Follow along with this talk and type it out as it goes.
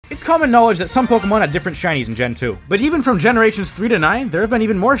It's common knowledge that some Pokemon had different shinies in Gen 2, but even from generations 3 to 9, there have been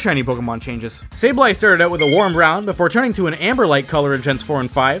even more shiny Pokemon changes. Sableye started out with a warm brown before turning to an amber-like color in Gens 4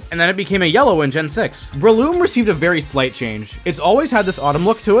 and 5, and then it became a yellow in Gen 6. Breloom received a very slight change. It's always had this autumn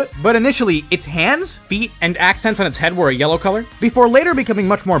look to it, but initially, its hands, feet, and accents on its head were a yellow color, before later becoming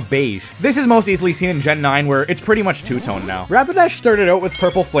much more beige. This is most easily seen in Gen 9, where it's pretty much two-tone now. Rapidash started out with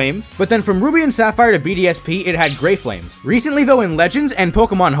purple flames, but then from Ruby and Sapphire to BDSP, it had gray flames. Recently though, in Legends and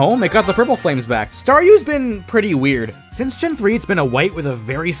Pokemon Home, it got the purple flames back. Staryu's been pretty weird. Since Gen 3, it's been a white with a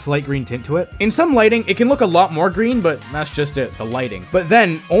very slight green tint to it. In some lighting, it can look a lot more green, but that's just it, the lighting. But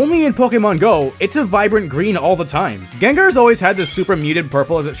then, only in Pokemon Go, it's a vibrant green all the time. Gengar's always had this super muted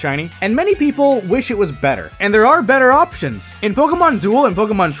purple as its shiny, and many people wish it was better. And there are better options. In Pokemon Duel and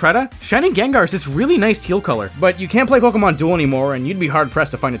Pokemon Tretta, shiny Gengar is this really nice teal color. But you can't play Pokemon Duel anymore, and you'd be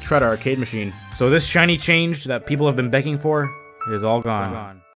hard-pressed to find a Tretta arcade machine. So this shiny change that people have been begging for is all gone.